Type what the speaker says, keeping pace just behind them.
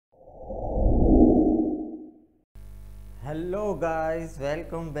Hello guys,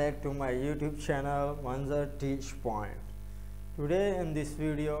 welcome back to my YouTube channel Manzar Teach Point. Today in this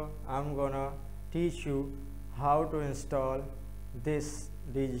video I'm gonna teach you how to install this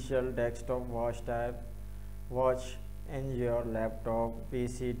digital desktop watch in your laptop,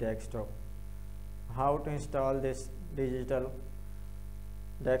 PC, desktop. How to install this digital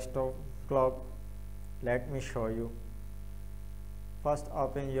desktop clock? Let me show you. First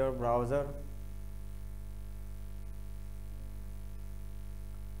open your browser.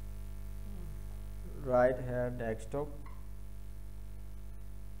 Right here, desktop,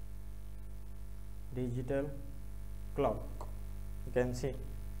 digital clock. You can see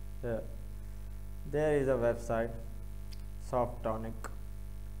there is a website, Softonic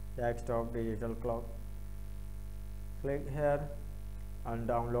desktop digital clock. Click here and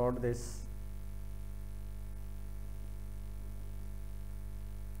download this.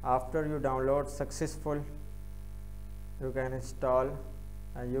 After you download successful, you can install,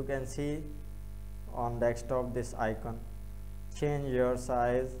 and you can see on desktop this icon. Change your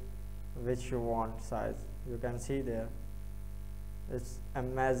size, which you want size. You can see there. It's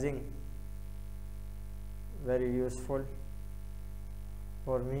amazing, very useful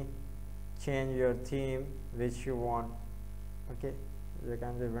for me. Change your theme, which you want. Okay, you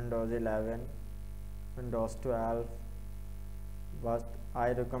can be Windows 11, Windows 12, but I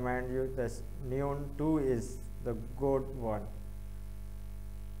recommend you this Neon 2 is the good one.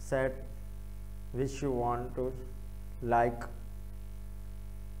 Set which you want to, like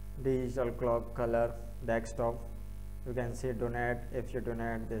digital clock color, desktop. You can see donate. If you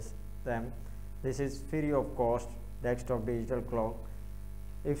donate this is free of cost, desktop digital clock.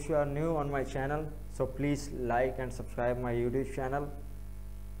 If you are new on my channel, so please like and subscribe my YouTube channel.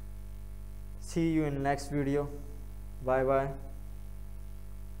 See you in next video. Bye bye.